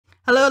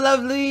Hello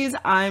lovelies,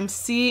 I'm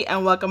C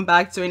and welcome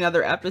back to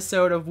another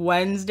episode of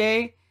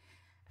Wednesday.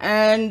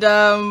 And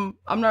I'm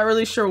not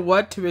really sure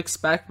what to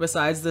expect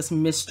besides this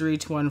mystery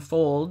to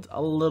unfold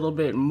a little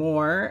bit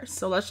more.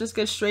 So let's just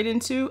get straight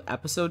into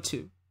episode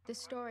 2. The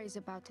story's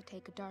about to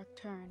take a dark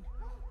turn.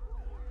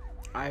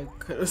 I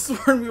could have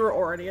sworn we were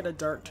already at a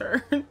dark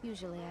turn.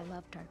 Usually I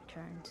love dark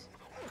turns.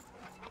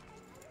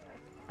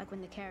 Like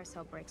when the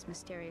carousel brakes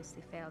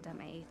mysteriously failed at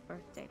my 8th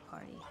birthday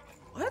party.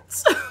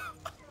 What?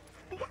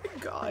 Oh my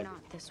god. But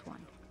not this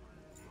one.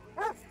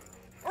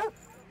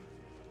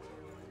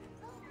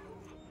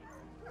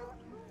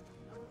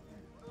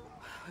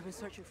 I've been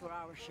searching for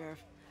hours,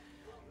 Sheriff.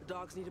 The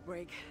dogs need a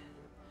break.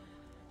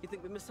 You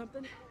think we missed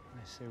something?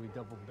 I say we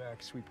double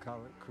back, sweep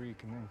Collet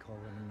Creek, and then call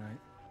it a night.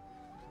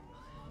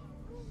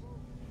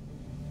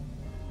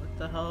 What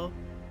the hell?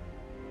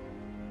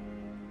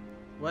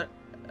 What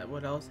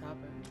else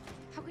happened?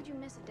 How could you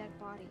miss a dead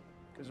body?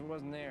 Because it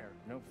wasn't there.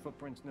 No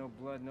footprints, no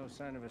blood, no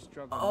sign of a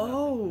struggle.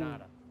 Oh. Nothing,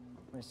 nada.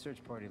 My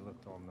search party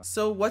looked all nuts.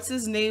 So what's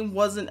his name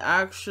wasn't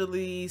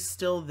actually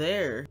still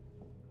there?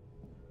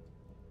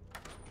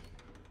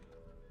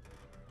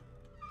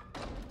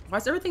 Why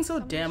is everything so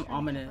damn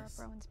ominous?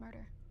 Rowan's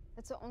murder.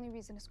 That's the only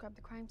reason to scrub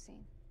the crime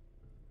scene.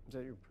 Is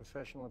that your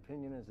professional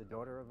opinion as the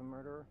daughter of a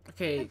murderer?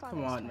 Okay, My father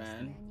come is on, twice the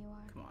man. you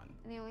are. Come on.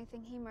 And the only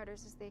thing he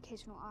murders is the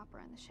occasional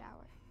opera in the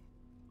shower.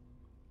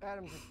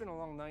 Adams, it's been a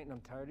long night and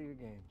I'm tired of your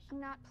games. I'm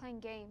not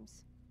playing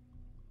games.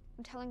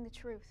 I'm telling the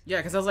truth. Yeah,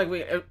 because I was like,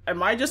 wait,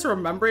 am I just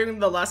remembering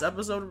the last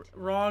episode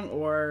wrong,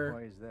 or?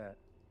 Why is that?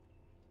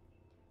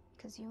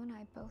 Because you and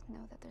I both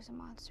know that there's a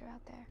monster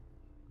out there.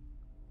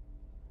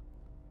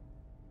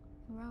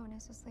 And Rowan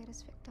is his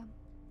latest victim.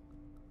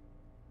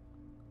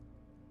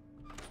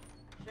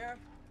 Sheriff?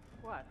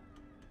 What?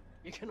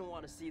 You're gonna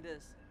want to see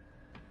this.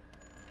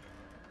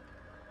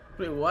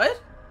 Wait,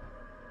 what?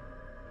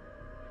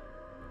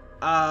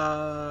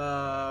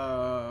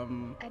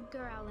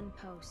 Edgar Allan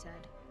Poe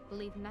said,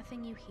 "Believe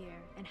nothing you hear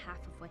and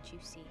half of what you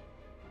see."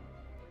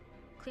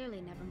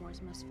 Clearly,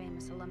 Nevermore's most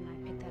famous alumni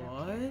picked that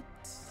up here.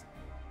 What?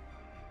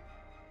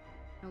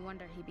 No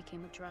wonder he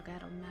became a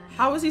drug-addled man.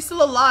 How is he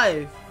still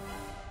alive?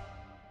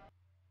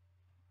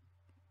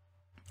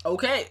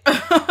 Okay,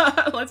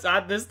 let's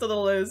add this to the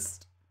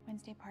list.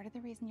 Wednesday, part of the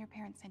reason your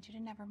parents sent you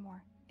to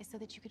Nevermore is so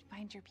that you could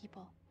find your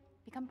people,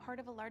 become part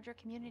of a larger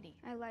community.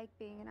 I like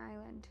being an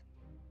island.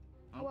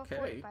 A Okay.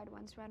 well-fortified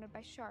one surrounded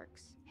by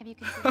sharks. Have you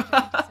considered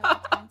trying to sell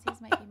that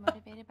tendencies might be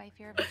motivated by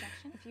fear of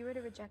rejection? If you were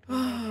to reject me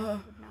right now, I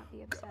would not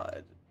be upset.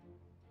 God.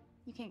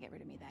 You can't get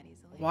rid of me that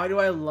easily. Why do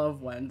I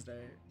love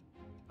Wednesday?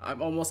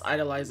 I'm almost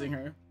idolizing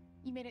her.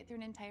 You made it through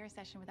an entire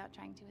session without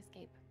trying to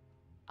escape.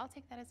 I'll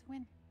take that as a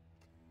win.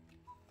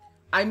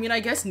 I mean, I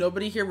guess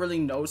nobody here really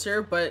knows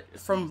her, but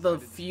from the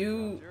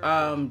few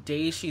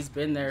days she's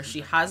been there,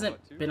 she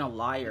hasn't been a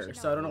liar.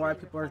 So I don't know why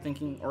people are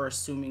thinking or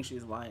assuming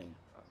she's lying.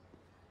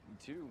 Me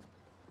too.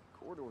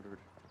 Court ordered.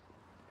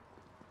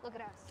 Look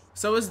at us.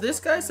 So is this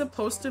guy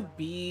supposed to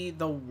be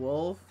the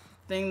wolf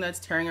thing that's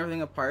tearing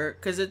everything apart?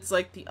 Because it's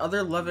like the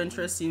other love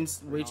interest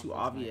seems way too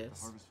obvious.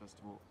 The Harvest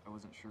Festival, I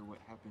wasn't sure what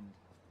happened,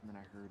 and then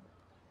I heard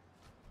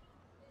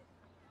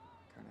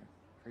kind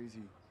of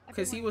crazy.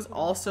 Because he was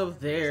also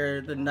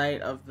there the night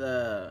of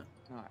the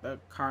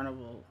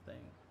carnival thing.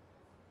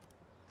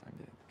 Time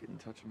to get in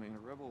touch with my inner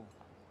rebel.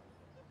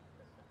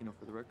 You know,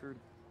 for the record,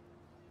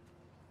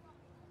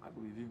 I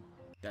believe you.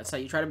 That's how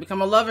you try to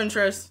become a love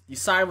interest. You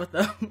side with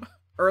them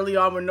early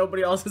on when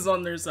nobody else is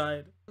on their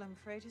side. I'm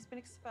afraid he's been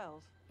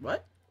expelled.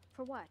 What?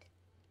 For what?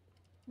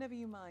 Never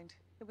you mind.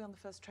 He'll be on the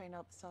first train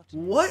out this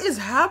afternoon. What is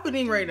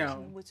happening right Why now?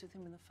 in the woods with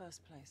him in the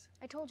first place?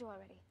 I told you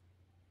already.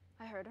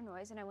 I heard a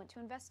noise and I went to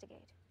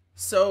investigate.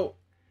 So,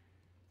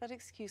 That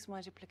excuse my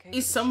duplication.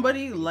 is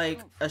somebody Sheriff, like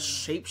can't a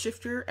fool me.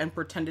 shapeshifter and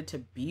pretended to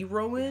be You had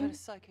Rowan? a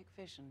psychic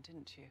vision,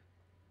 didn't you?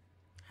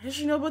 How did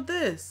you know about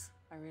this?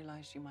 I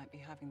realized you might be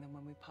having them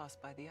when we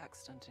passed by the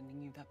accident and you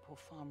knew that poor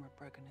farmer had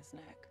broken his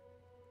neck.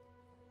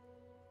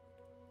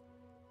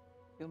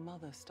 Your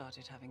mother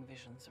started having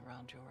visions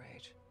around your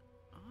age.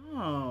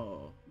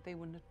 Oh. They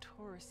were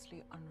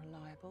notoriously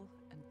unreliable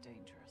and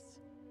dangerous.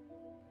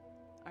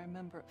 I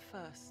remember at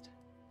first,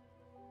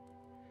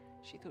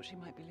 she thought she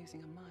might be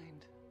losing her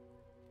mind.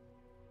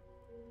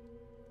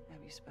 Have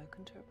you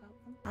spoken to her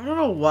about them? I don't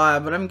know why,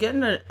 but I'm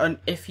getting an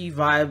iffy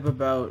vibe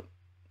about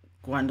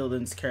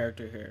Gwendolyn's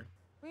character here.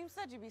 Reem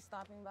said you'd be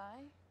stopping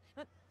by.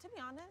 But to be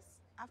honest,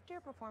 after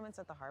your performance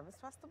at the Harvest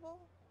Festival,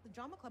 the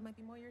drama club might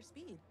be more your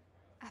speed.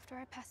 After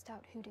I passed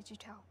out, who did you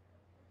tell?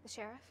 The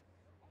sheriff?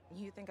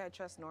 You think I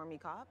trust normie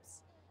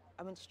cops?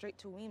 I went straight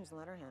to Weems and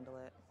let her handle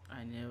it.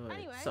 I knew it.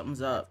 Anyway,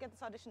 Something's let's up. get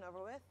this audition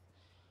over with.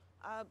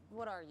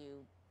 What are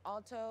you?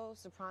 Alto,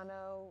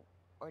 soprano,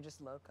 or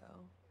just loco?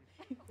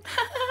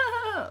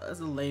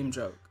 That's a lame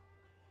joke.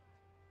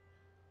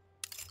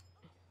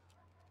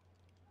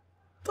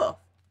 The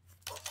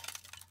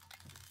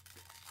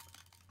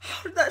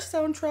How did that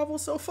sound travel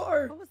so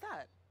far? What was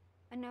that?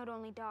 A note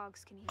only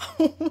dogs can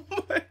hear. Oh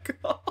my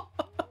god.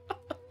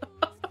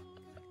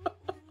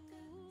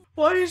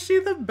 Why is she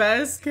the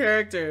best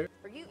character?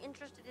 Are you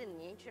interested in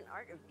me? ancient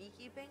art of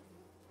beekeeping?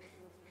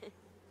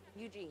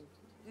 Eugene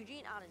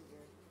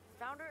Ottinger,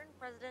 founder and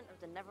president of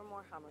the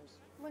Nevermore Hummers.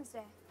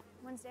 Wednesday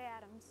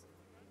Adams.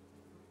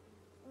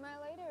 Am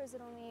I late or is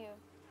it only you?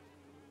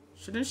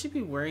 Shouldn't she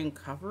be wearing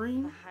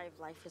covering? The hive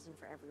life isn't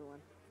for everyone.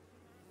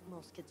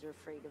 Most kids are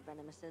afraid of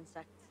venomous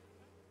insects.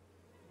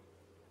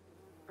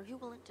 Are you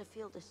willing to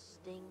feel the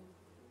sting?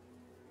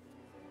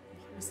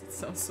 Why does it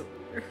sound so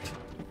weird?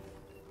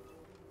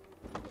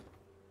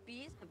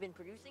 Bees have been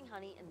producing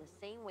honey in the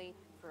same way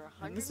for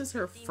 150 And this is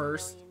her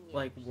first million years.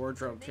 like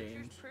wardrobe Nature's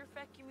change,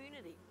 perfect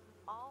community,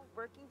 all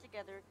working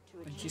together to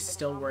achieve and she's the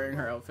still common wearing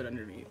her goal. outfit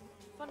underneath.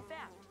 Fun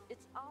fact,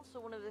 it's also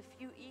one of the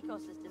few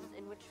ecosystems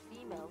in which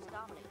females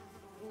dominate.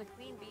 From the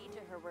queen bee to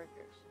her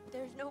workers.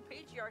 There's no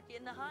patriarchy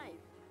in the hive.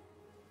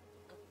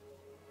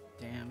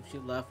 Damn, she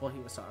left while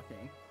he was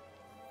talking.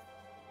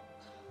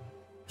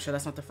 Sure,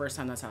 that's not the first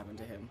time that's happened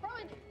to him.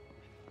 Rowan!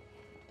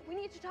 We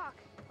need to talk.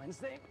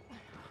 Wednesday?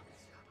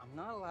 I'm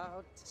not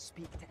allowed to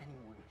speak to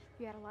anyone.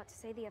 You had a lot to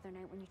say the other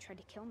night when you tried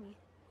to kill me.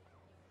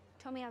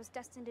 Told me I was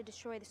destined to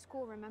destroy the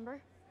school, remember?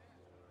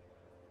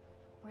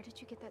 Where did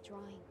you get that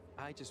drawing?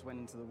 I just went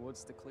into the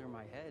woods to clear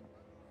my head.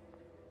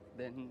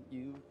 Then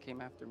you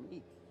came after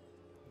me.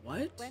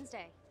 What?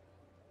 Wednesday.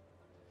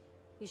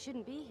 You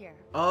shouldn't be here.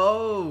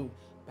 Oh,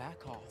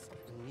 Back off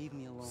and leave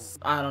me alone.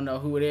 I don't know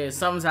who it is.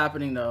 Something's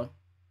happening though.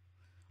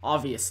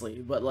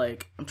 Obviously, but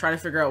like I'm trying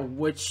to figure out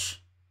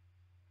which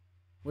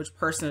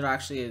person it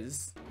actually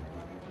is.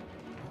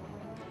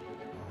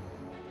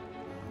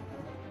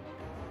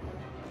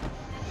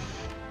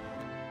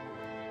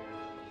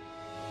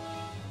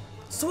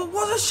 So it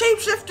was a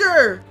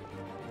shapeshifter!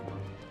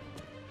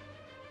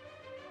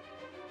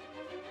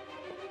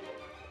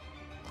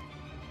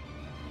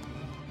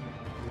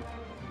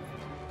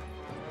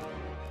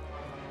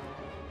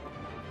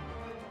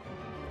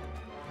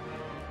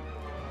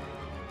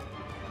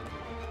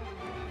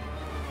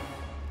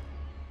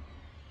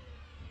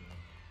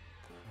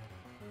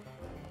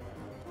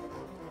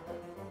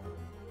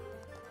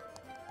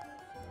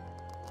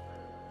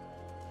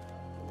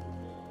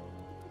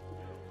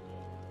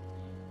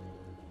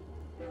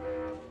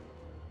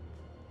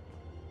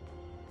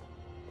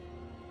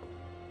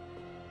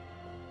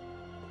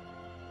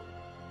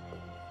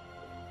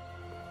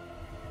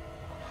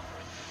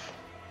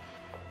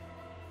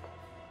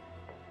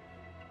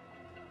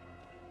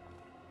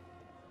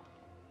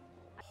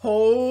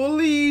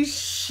 Holy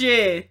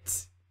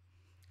shit.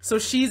 So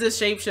she's a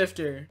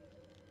shapeshifter.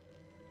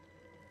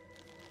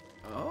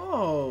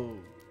 Oh.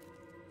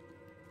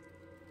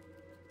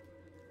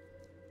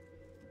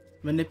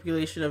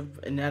 Manipulation of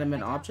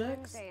inanimate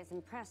objects? Wednesday is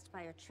impressed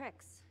by your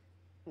tricks,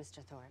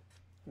 Mr. Thorpe.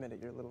 Admit it,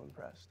 you're a little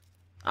impressed.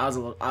 I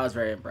was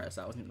very impressed.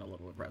 I wasn't even a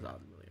little impressed. I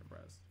was really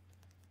impressed.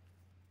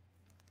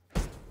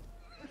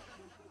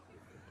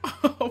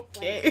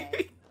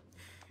 Okay.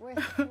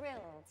 Wednesday, we're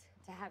thrilled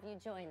to have you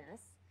join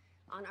us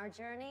on our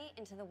journey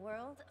into the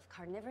world of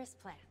carnivorous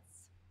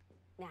plants.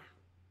 Now,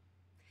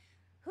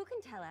 who can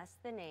tell us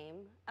the name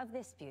of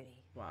this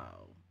beauty?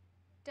 Wow.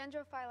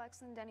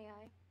 Dendrophylax lindeni.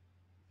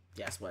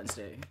 Yes,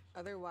 Wednesday.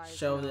 Otherwise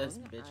Show known this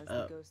bitch as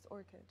up. the ghost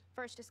orchid.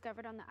 First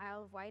discovered on the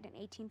Isle of Wight in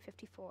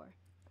 1854.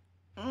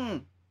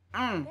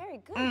 Very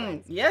good,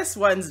 Wednesday. Yes,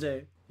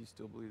 Wednesday. You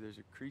still believe there's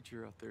a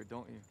creature out there,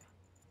 don't you?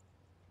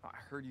 I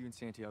heard you and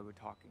Santiago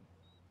talking.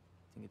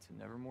 Think it's a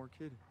Nevermore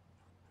kid?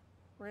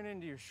 Ran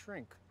into your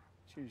shrink.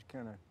 She was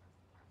kind of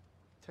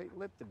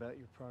tight-lipped about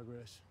your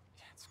progress.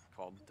 Yeah, it's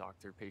called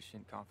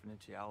doctor-patient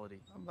confidentiality.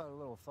 How about a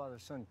little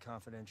father-son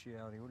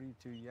confidentiality? What are you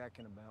two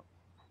yakking about?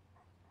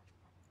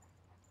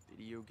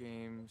 Video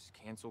games,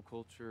 cancel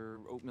culture,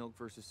 oat milk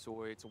versus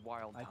soy. It's a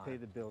wild time. I pay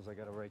the bills. I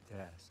got a right to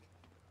ask.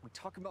 We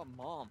talk about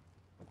Mom.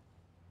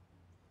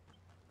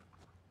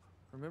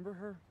 Remember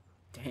her?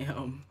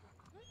 Damn.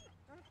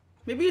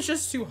 Maybe it's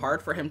just too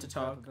hard for him to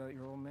talk. About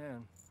your old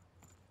man.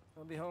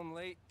 I'll be home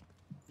late.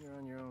 You're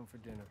on your own for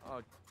dinner.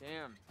 Oh,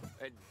 damn.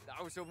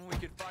 I was hoping we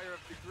could fire up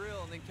the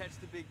grill and then catch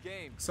the big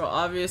game. So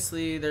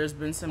obviously there's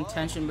been some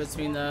tension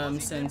between them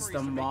since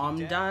the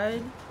mom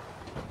died.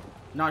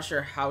 Not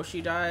sure how she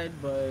died,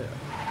 but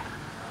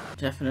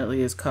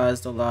definitely has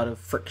caused a lot of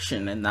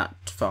friction in that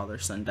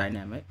father-son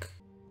dynamic.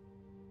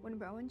 When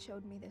Rowan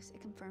showed me this, it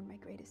confirmed my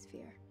greatest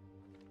fear.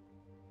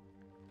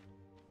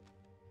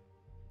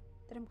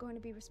 That I'm going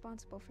to be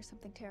responsible for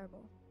something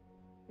terrible.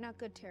 Not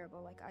good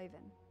terrible like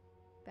Ivan.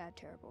 Bad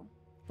terrible.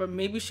 But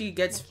maybe she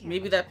gets,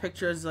 maybe that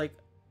picture is like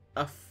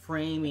a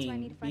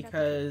framing,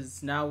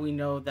 because now we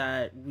know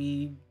that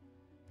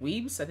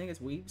Weebs, I think it's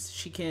Weebs,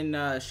 she can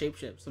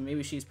shapeshift, so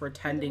maybe she's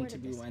pretending to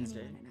be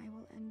Wednesday. And I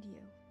will end you.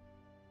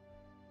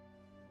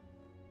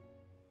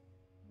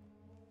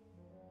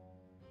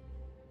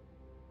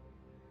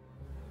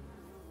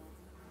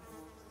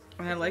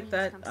 And I like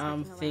that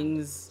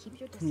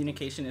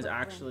communication is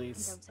actually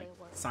like,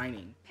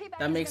 signing.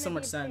 That makes so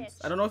much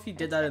sense. I don't know if he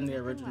did that in the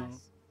original.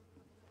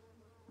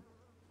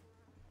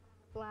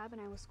 Blab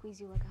and I will squeeze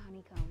you like a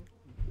honeycomb.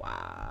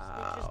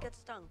 Wow. Snitches get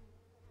stung.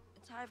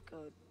 It's hive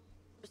code.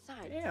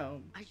 Besides,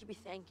 Damn. I should be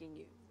thanking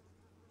you.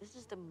 This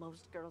is the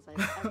most girls I've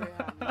ever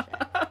had in the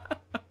chat.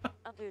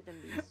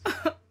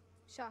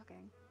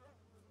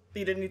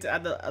 He didn't need to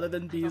add the other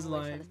than B's I've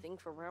always had line. a thing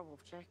for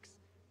werewolf chicks.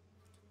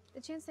 The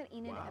chance that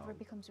Enid Wow. ever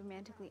becomes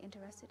romantically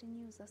interested in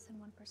you is less than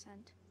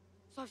 1%.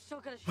 So I've still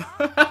got a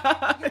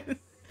shot.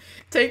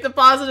 Take the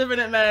positive in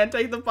it, man.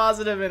 Take the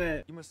positive in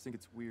it. You must think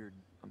it's weird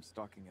I'm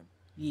stalking him.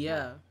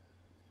 Yeah.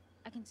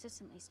 I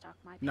consistently stalk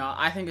my No,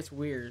 I think it's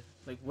weird.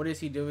 Like, what is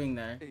he doing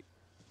there? Hey,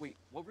 wait,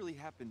 what really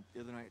happened the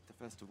other night at the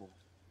festival?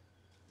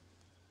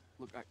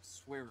 Look, I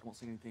swear I won't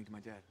say anything to my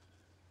dad.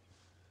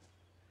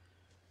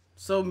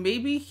 So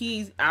maybe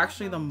he's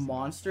actually the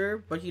monster,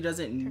 but he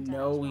doesn't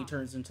know he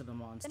turns into the Then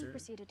monster.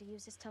 proceeded to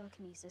use his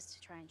telekinesis to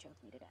try and choke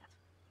me to death.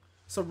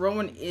 So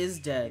Rowan is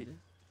dead.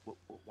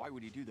 Why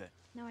would he do that?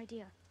 No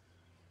idea.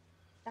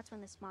 That's when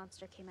this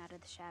monster came out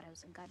of the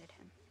shadows and gutted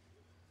him.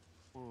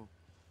 Whoa.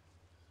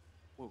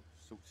 Whoa,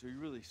 so you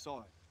really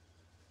saw it?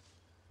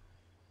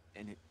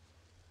 And it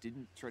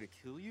didn't try to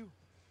kill you?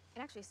 It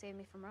actually saved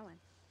me from Rowan.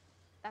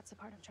 That's the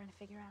part I'm trying to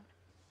figure out.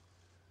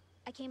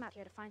 I came out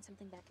here to find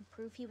something that can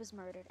prove he was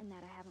murdered and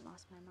that I haven't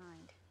lost my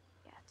mind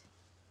yet.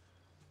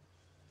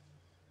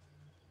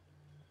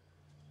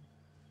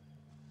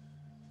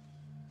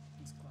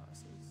 These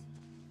glasses.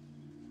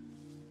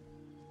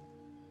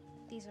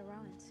 These are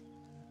Rowan's.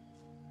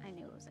 I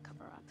knew it was a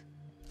cover-up.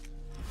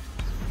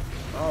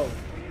 Oh.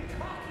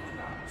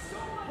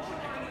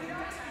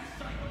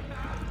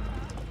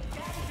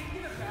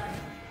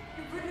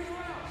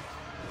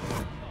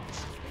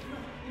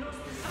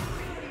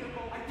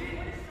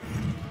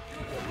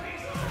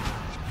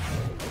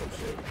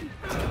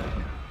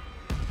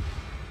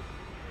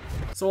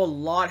 So a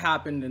lot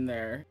happened in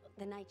there.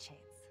 The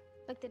nightshades.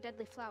 Like the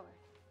deadly flower.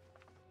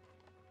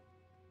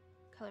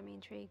 Color me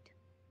intrigued.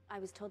 I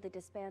was told they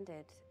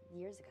disbanded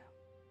years ago.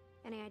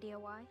 Any idea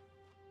why?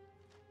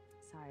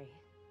 Sorry.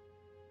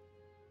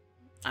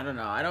 I don't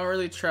know. I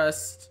don't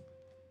trust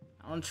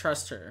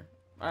her.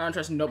 I don't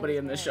trust nobody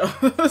in this show.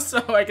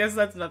 So I guess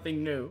that's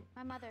nothing new.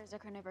 My mother is a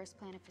carnivorous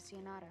plant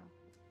aficionado.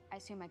 I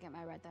assume I get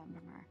my red thumb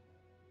from her.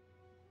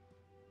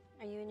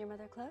 Are you and your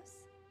mother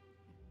close?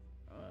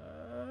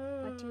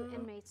 Like two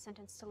inmates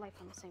sentenced to life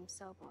on the same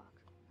cell block.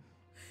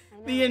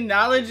 The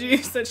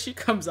analogies that she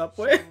comes up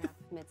with.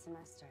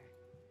 Mid-semester.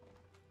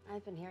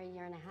 I've been here a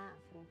year and a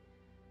half, and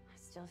I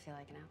still feel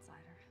like an outsider.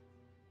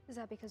 Is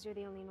that because you're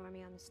the only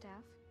normie on the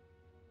staff?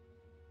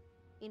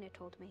 Enid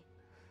told me.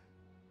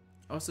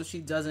 Oh, so she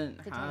doesn't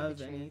To tell you have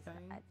the truth, anything?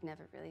 I've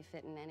never really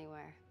fit in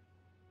anywhere.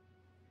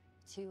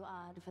 Too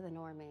odd for the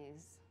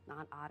normies,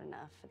 not odd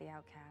enough for the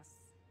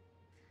outcasts.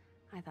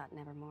 I thought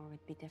Nevermore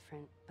would be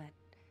different, but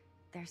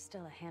there's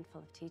still a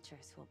handful of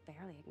teachers who will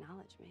barely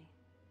acknowledge me.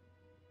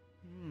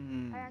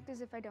 I act as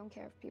if I don't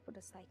care if people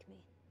dislike me.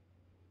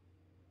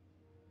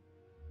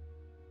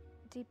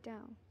 Deep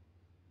down,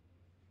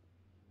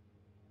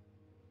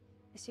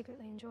 I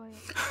secretly enjoy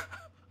it.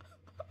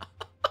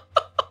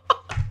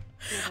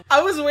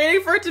 I was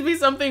waiting for it to be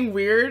something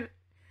weird,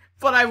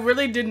 but I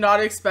really did not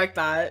expect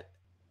that.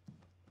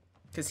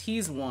 Because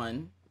he's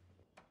one.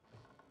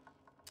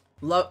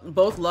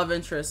 Both love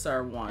interests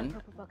are one.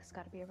 Purple book's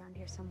got to be around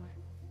here somewhere.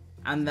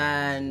 And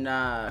then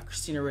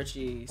Christina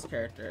Ricci's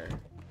character.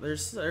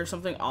 There's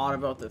something odd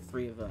about the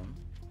three of them.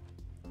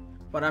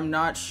 But I'm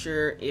not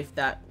sure if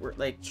that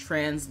like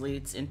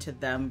translates into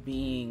them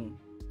being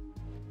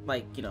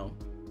like, you know,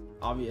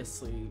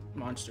 obviously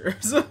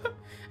monsters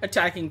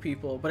attacking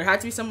people. But it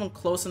had to be someone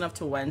close enough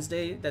to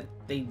Wednesday that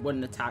they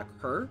wouldn't attack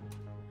her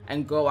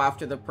and go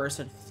after the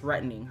person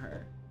threatening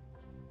her.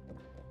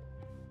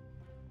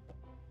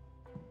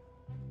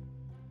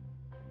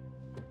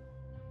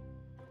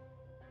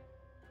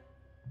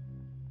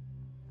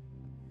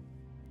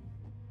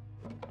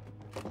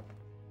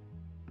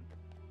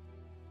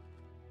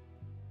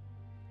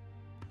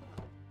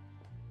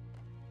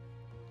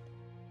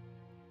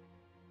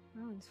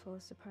 Rowan's full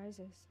of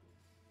surprises.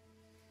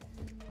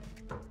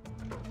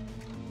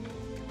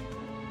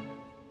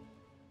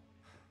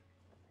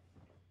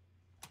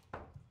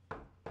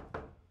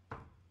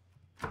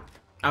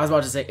 I was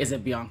about to say, is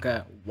it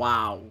Bianca?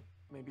 Wow.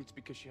 Maybe it's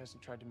because she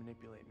hasn't tried to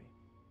manipulate me.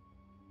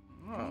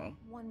 Oh.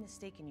 One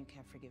mistake and you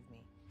can't forgive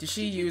me. Did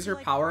she use her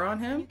power on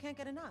You him? can't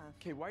get enough.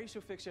 Okay, why are you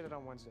so fixated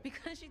on Wednesday?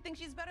 Because she thinks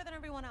she's better than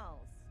everyone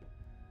else.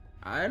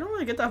 I don't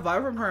really get that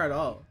vibe from her at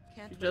all.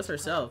 Can't She's wait just to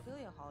herself.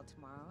 Ophelia Hall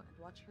tomorrow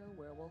and watch her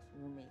werewolf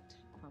roommate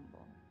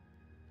crumble.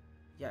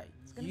 Yeah,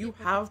 It's gonna be you a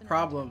perfect have finale to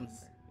problems.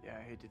 remember. Yeah,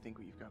 I hate to think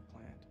what you've got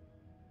planned.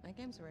 My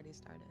game's already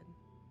started.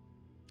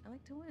 I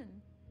like to win.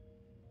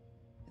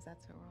 Is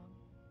that so wrong?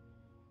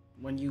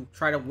 When you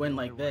try to win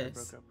like Wonder why I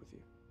this. broke up with you.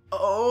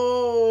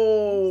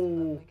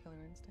 Oh! My killer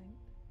instinct.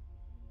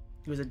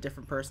 He was a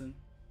different person.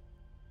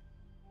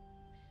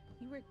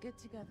 You were good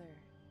together,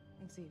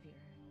 Xavier.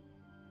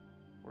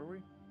 Were we?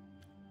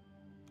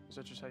 Is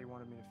that just how you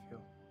wanted me to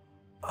feel?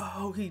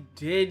 Oh, he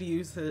did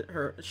use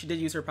her. She did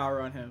use her power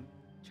on him.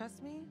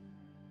 Trust me,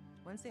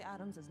 Wednesday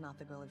Addams is not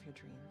the girl of your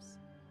dreams.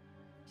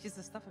 She's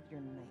the stuff of your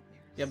nightmares.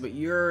 Yeah, but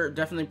you're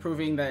definitely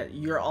proving that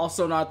you're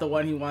also not the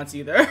one he wants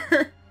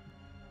either.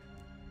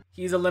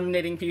 He's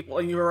eliminating people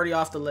and you're already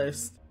off the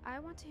list. I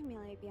want to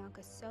humiliate Bianca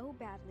Bianca so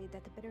badly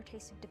that the bitter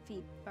taste of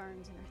defeat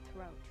burns in her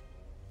throat.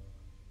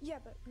 Yeah,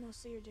 but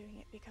mostly you're doing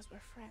it because we're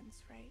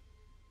friends, right?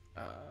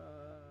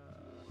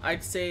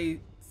 I'd say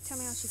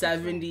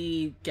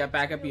 70 get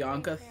back at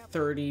Bianca,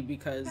 30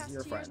 because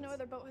you're friends. Past 2 years, no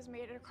other boat has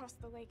made it across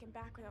the lake and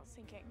back without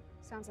sinking.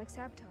 Sounds like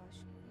sabotage.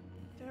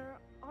 There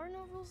are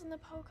no rules in the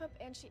Po Cup,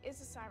 and she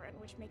is a siren,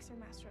 which makes her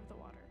master of the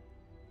water.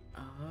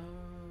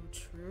 Oh,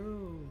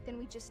 true. Then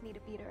we just need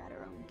to beat her at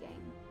her own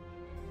game.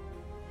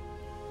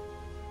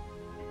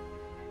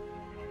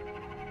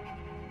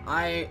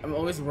 I am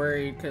always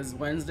worried because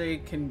Wednesday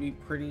can be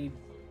pretty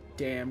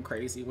damn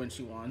crazy when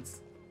she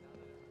wants.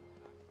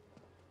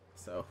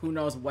 So who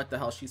knows what the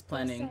hell she's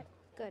planning.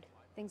 Good.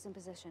 Things in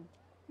position.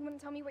 You want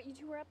to tell me what you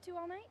two were up to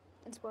all night?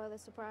 And spoil the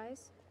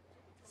surprise?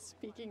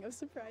 Speaking of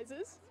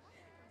surprises,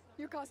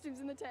 your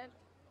costume's in the tent.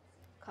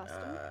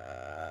 Costume?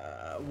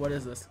 What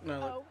is this?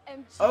 No.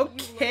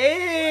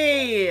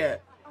 Okay!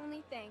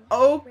 Only thing.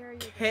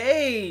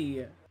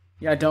 Okay!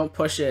 Yeah, don't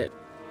push it.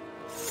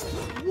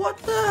 What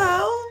the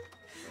hell?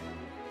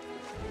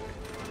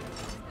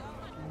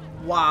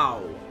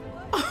 Wow.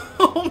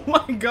 Oh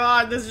my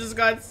god, this just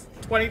got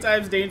 20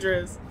 times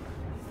dangerous.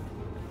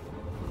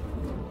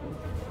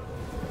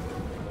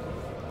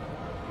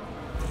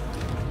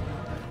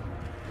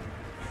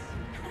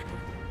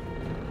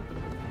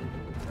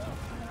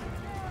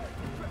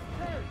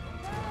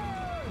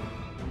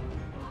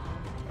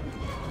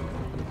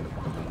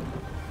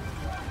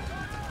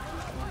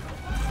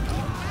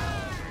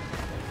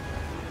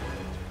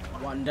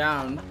 One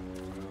down.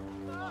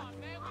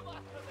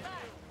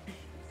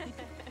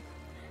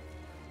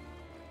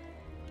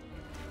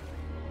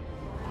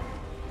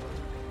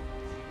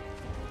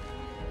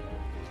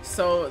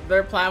 So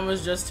their plan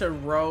was just to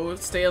row,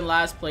 stay in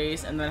last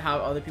place, and then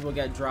have other people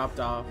get dropped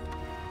off.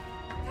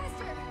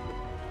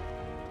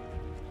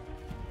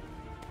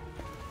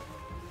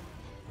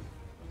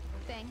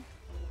 Thing.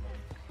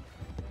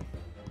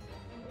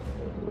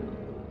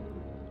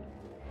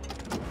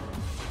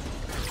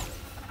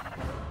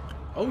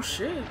 Oh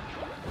shit.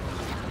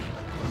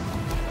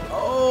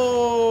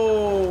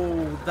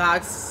 Oh,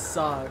 that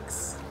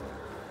sucks.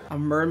 A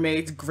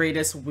mermaid's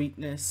greatest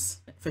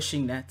weakness,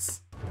 fishing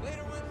nets.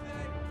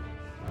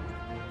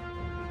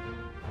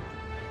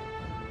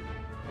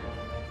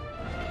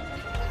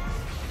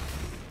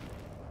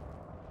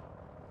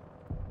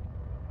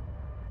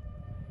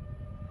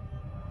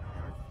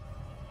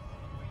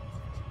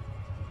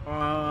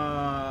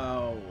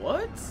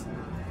 What?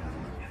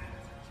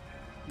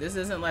 This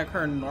isn't like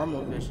her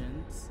normal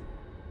visions.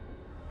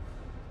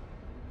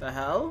 The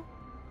hell?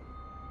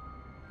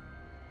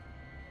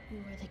 You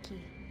were the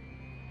key.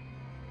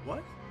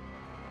 What?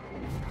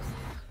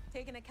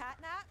 Taking a cat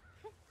nap?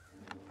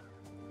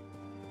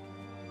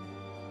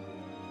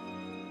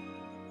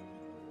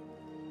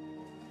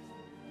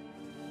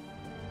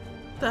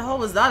 What the hell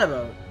was that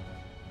about?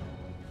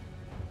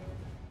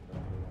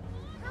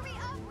 Hurry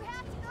up, we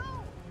have to go.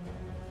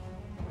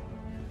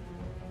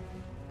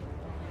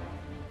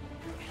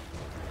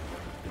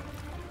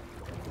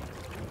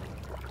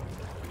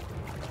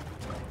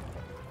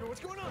 What's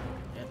going on?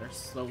 Yeah, they're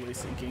slowly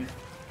sinking.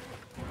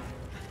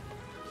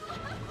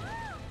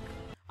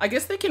 I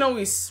guess they can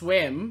always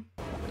swim.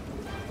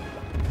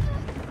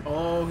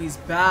 Oh, he's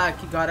back.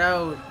 He got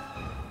out. Oh,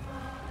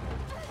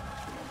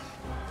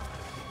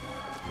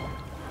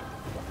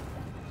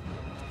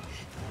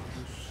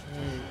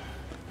 shit.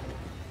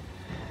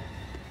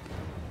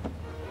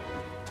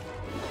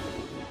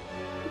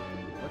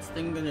 What's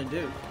Thing gonna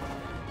do?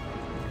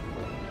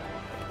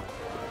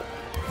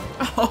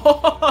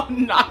 Oh,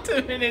 knocked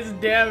him in his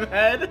damn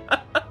head.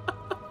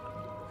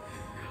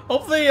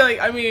 Hopefully, like,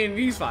 I mean,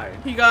 he's fine.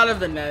 He got out of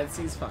the nets.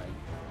 He's fine.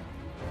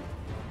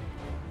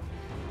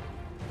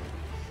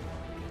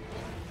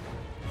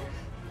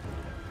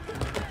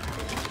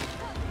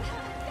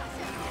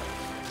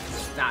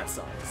 That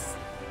sucks.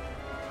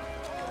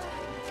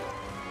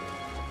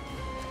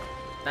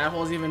 That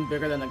hole's even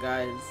bigger than the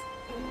guy's.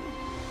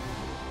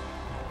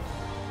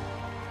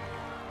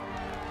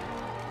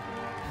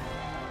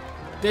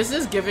 This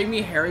is giving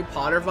me Harry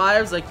Potter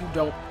vibes like you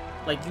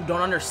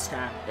don't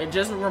understand. It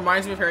just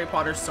reminds me of Harry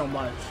Potter so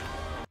much.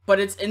 But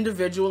it's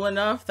individual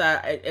enough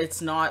that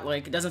it's not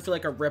like, it doesn't feel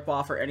like a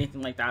ripoff or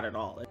anything like that at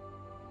all. What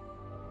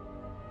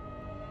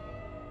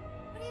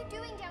are you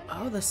doing down here?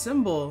 Oh, the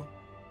symbol.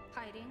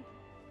 Hiding.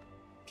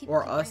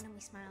 Or us.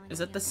 Is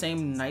it the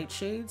same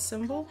Nightshade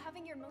symbol?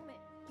 Having your moment.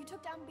 You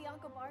took down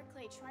Bianca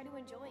Barclay. Try to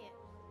enjoy it.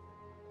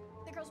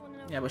 The girls want to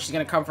know. Yeah, but she's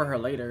gonna come for her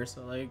later,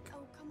 so like.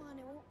 Oh, come on,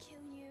 it won't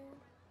kill you.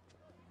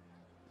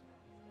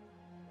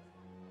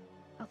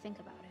 I'll think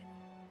about it.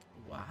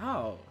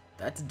 Wow,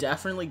 that's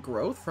definitely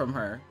growth from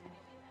her.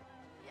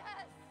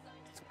 Yes!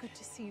 It's good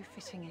to see you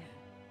fitting in.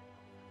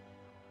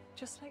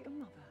 Just like your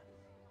mother.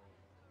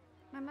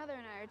 My mother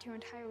and I are two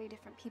entirely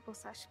different people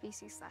 /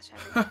 species /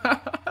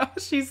 everything.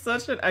 She's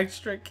such an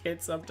extra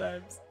kid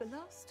sometimes. The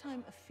last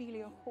time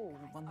Ophelia Hall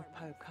won the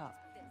Po Cup,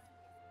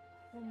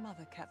 your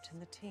mother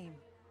captained the team.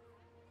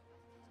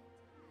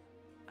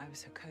 I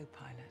was her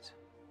co-pilot.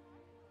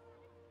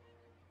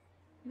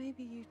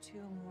 Maybe you two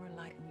are more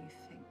alike than you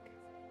think.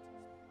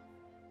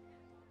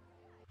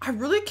 I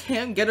really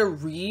can't get a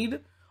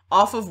read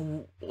off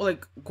of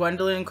like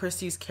Gwendolyn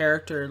Christie's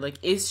character.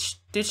 Like,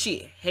 did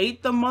she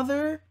hate the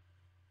mother?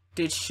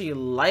 Did she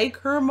like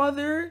her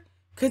mother?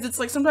 Because it's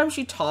like sometimes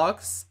she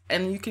talks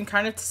and you can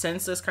kind of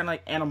sense this kind of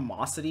like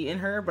animosity in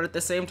her, but at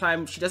the same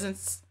time she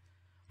doesn't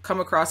come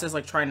across as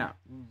like trying to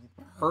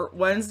hurt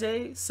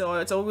Wednesday. So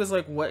it's always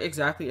like, what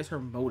exactly is her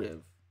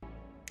motive?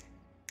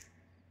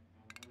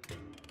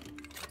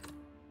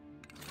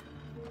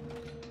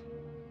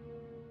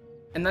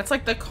 And that's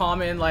like the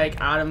common like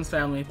Addams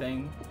Family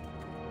thing.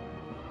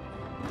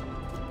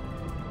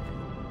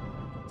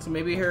 So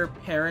maybe her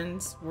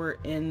parents were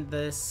in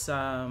this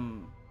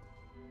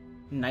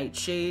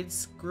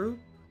Nightshades group.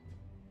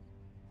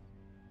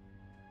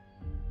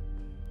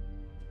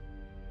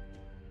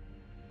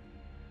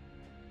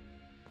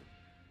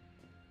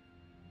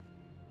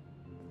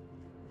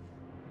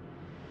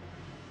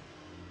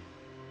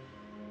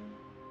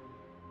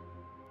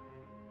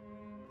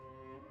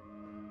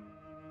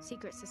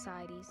 Secret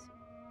societies,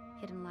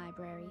 hidden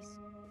libraries.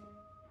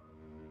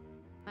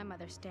 My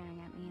mother's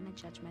staring at me in a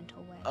judgmental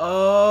way.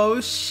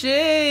 Oh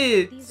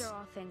shit! These are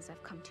all things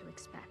I've come to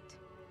expect.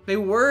 They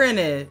were in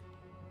it.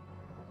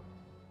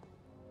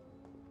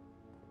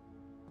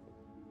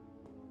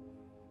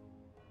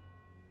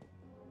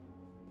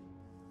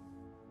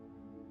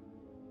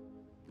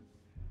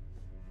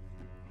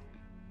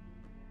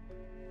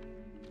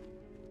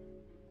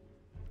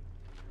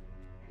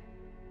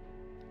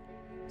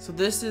 So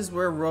this is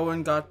where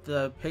Rowan got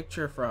the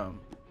picture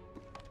from.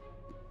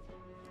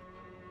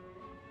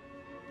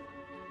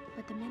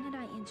 But the minute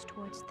I inch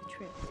towards the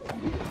truth,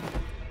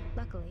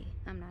 luckily,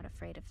 I'm not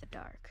afraid of the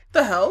dark.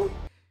 The hell?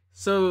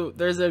 So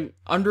there's an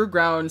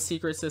underground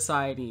secret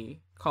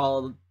society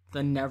called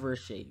the Never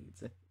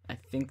Shades. I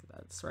think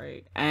that's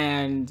right.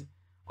 And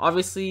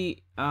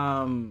obviously,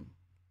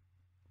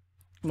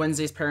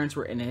 Wednesday's parents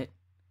were in it.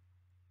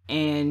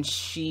 And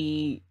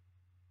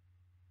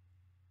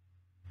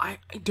I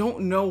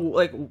don't know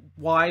like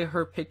why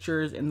her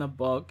picture is in the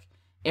book.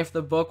 If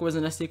the book was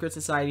in a secret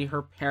society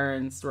her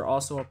parents were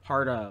also a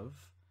part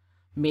of,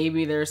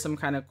 maybe there's some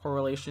kind of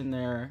correlation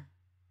there.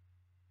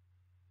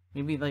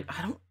 Maybe like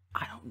I don't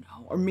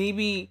know. Or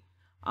maybe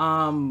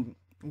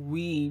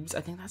Weebs,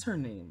 I think that's her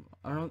name.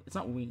 I don't know, it's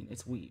not Ween,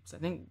 it's Weebs. I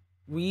think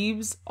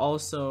Weebs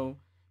also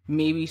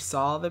maybe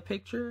saw the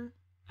picture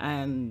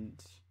and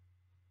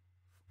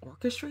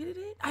orchestrated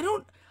it.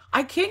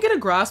 I can't get a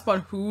grasp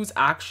on who's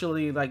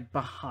actually like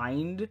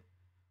behind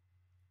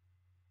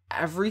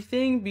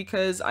everything,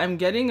 because I'm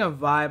getting a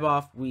vibe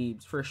off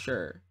Weebs for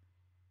sure.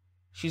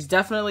 She's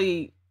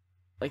definitely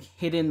like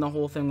hidden the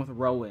whole thing with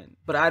Rowan,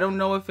 but I don't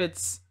know if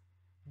it's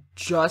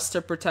just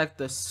to protect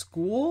the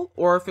school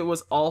or if it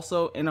was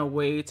also in a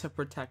way to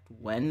protect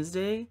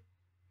Wednesday,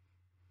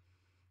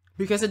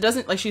 because it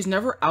doesn't like she's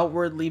never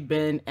outwardly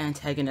been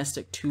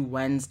antagonistic to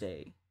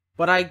Wednesday.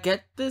 But I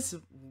get this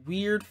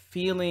weird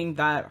feeling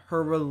that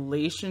her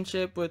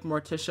relationship with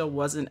Morticia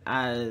wasn't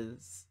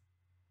as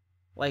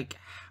like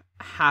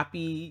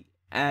happy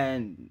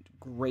and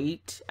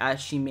great as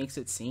she makes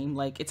it seem.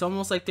 Like it's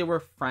almost like they were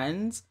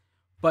friends,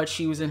 but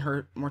she was in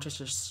her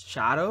Morticia's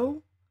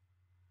shadow.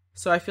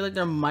 So I feel like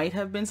there might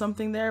have been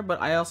something there,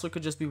 but I also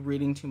could just be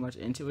reading too much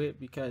into it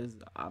because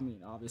I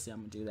mean, obviously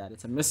I'm gonna do that.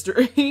 It's a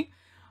mystery.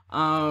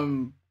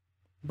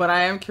 But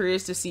I am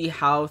curious to see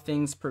how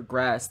things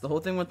progress. The whole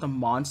thing with the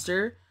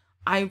monster,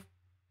 I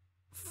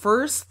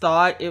first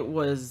thought it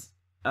was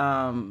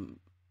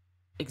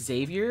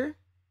Xavier,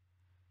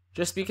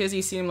 just because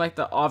he seemed like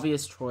the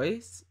obvious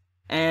choice.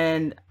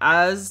 And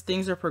as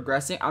things are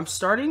progressing, I'm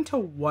starting to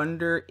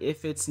wonder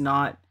if it's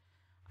not,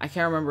 I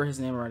can't remember his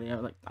name already.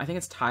 I think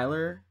it's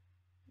Tyler.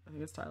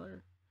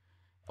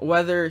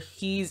 Whether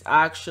he's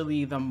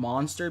actually the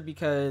monster,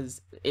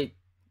 because it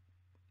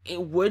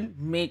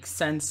would make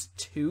sense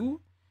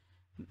too.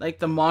 Like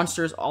the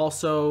monster's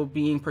also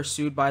being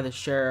pursued by the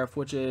sheriff,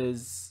 which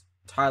is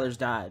Tyler's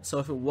dad. So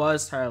if it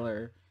was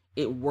Tyler,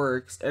 it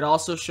works. It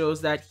also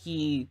shows that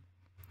he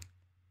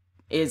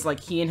is like,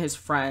 he and his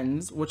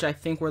friends, which I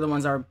think were the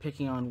ones that were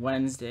picking on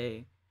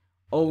Wednesday,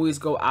 always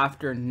go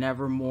after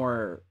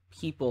Nevermore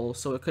people.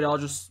 So it could all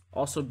just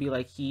also be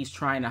like he's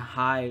trying to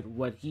hide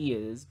what he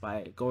is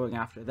by going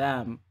after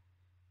them.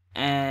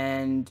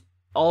 And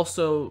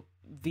also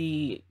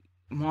the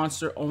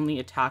monster only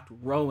attacked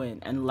Rowan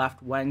and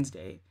left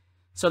Wednesday.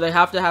 So they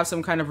have to have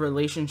some kind of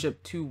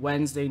relationship to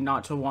Wednesday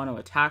not to want to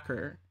attack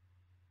her.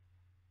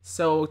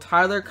 So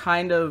Tyler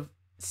kind of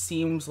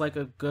seems like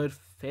a good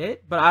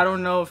fit, but I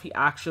don't know if he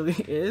actually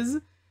is.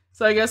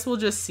 So I guess we'll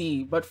just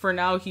see. But for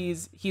now,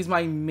 he's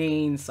my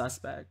main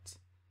suspect.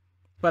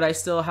 But I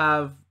still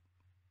have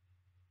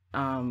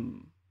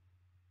no,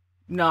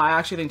 I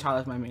actually think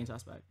Tyler's my main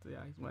suspect.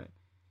 Yeah, he's my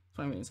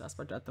main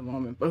suspect at the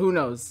moment. But who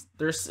knows?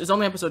 It's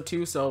only episode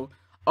 2, so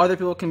other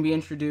people can be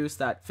introduced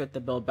that fit the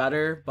bill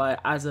better. But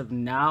as of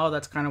now,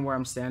 that's kind of where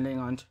I'm standing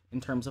on in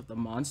terms of the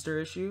monster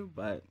issue.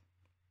 But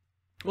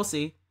we'll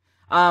see.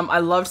 I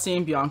loved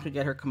seeing Bianca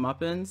get her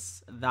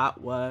comeuppance.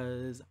 That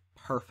was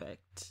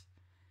perfect.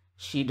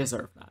 She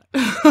deserved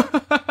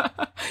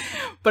that.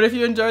 But if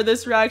you enjoyed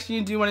this reaction,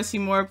 you do want to see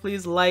more,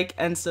 please like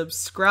and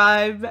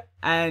subscribe.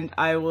 And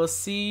I will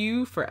see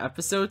you for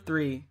episode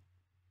 3.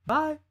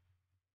 Bye.